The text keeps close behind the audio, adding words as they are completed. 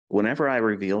Whenever I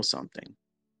reveal something,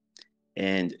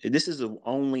 and this is the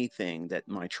only thing that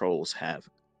my trolls have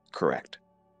correct.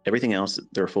 Everything else,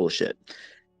 they're full of shit.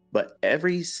 But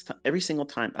every single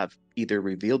time I've either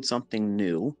revealed something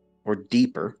new or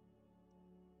deeper,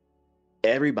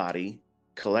 everybody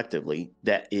collectively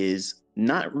that is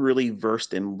not really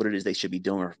versed in what it is they should be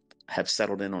doing or have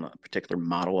settled in on a particular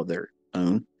model of their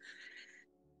own,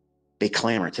 they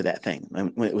clamor to that thing.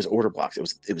 And when it was order blocks, it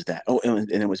was that. Oh, and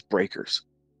it was breakers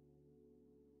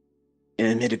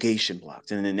and mitigation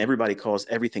blocks, and then everybody calls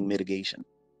everything mitigation.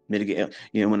 Mitigate.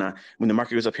 You know, when the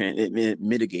market goes up here, and it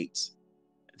mitigates.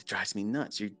 It drives me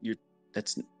nuts. You're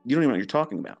that's you don't even know what you're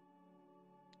talking about.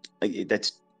 Like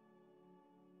that's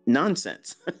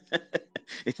nonsense.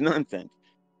 It's nonsense.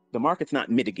 The market's not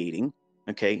mitigating.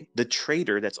 Okay, the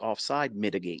trader that's offside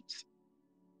mitigates.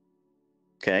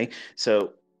 Okay,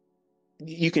 so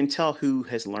you can tell who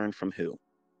has learned from who.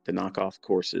 The knockoff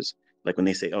courses, like when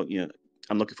they say, "Oh,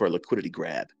 I'm looking for a liquidity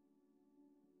grab."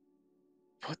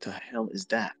 What the hell is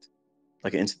that?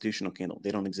 Like an institutional candle. They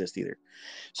don't exist either.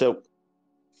 So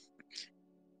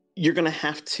you're going to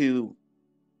have to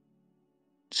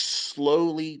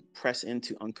slowly press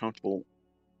into uncomfortable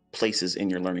places in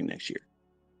your learning next year.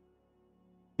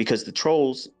 Because the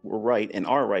trolls were right and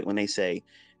are right when they say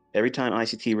every time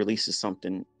ICT releases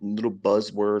something, little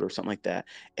buzzword or something like that,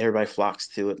 everybody flocks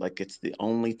to it like it's the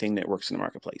only thing that works in the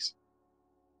marketplace.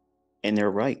 And they're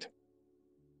right.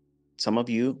 Some of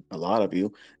you, a lot of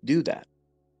you, do that.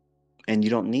 And you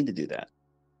don't need to do that.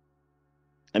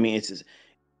 I mean,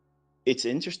 it's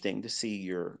interesting to see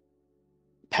your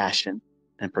passion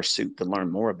and pursuit to learn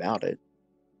more about it.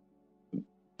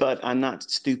 But I'm not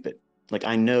stupid. Like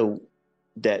I know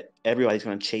that everybody's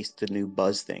going to chase the new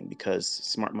buzz thing because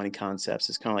smart money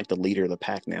concepts is kind of like the leader of the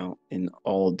pack now in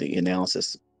all of the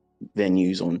analysis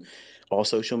venues on all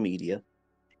social media.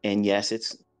 And yes,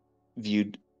 it's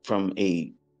viewed from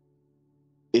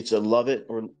it's a love it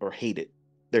or hate it.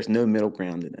 There's no middle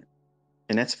ground in it.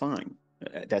 And that's fine.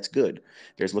 That's good.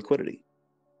 There's liquidity.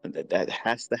 That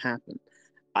has to happen.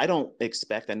 I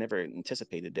never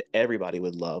anticipated that everybody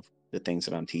would love the things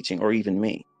that I'm teaching or even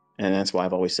me. And that's why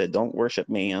I've always said, don't worship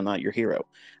me. I'm not your hero.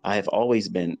 I have always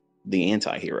been the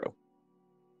anti hero.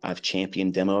 I've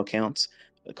championed demo accounts.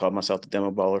 I called myself the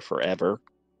demo baller forever.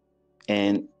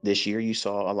 And this year you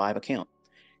saw a live account.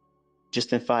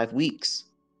 Just in 5 weeks,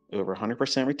 over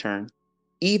 100% return,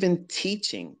 even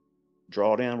teaching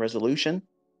drawdown resolution,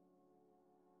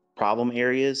 problem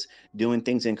areas, doing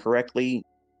things incorrectly,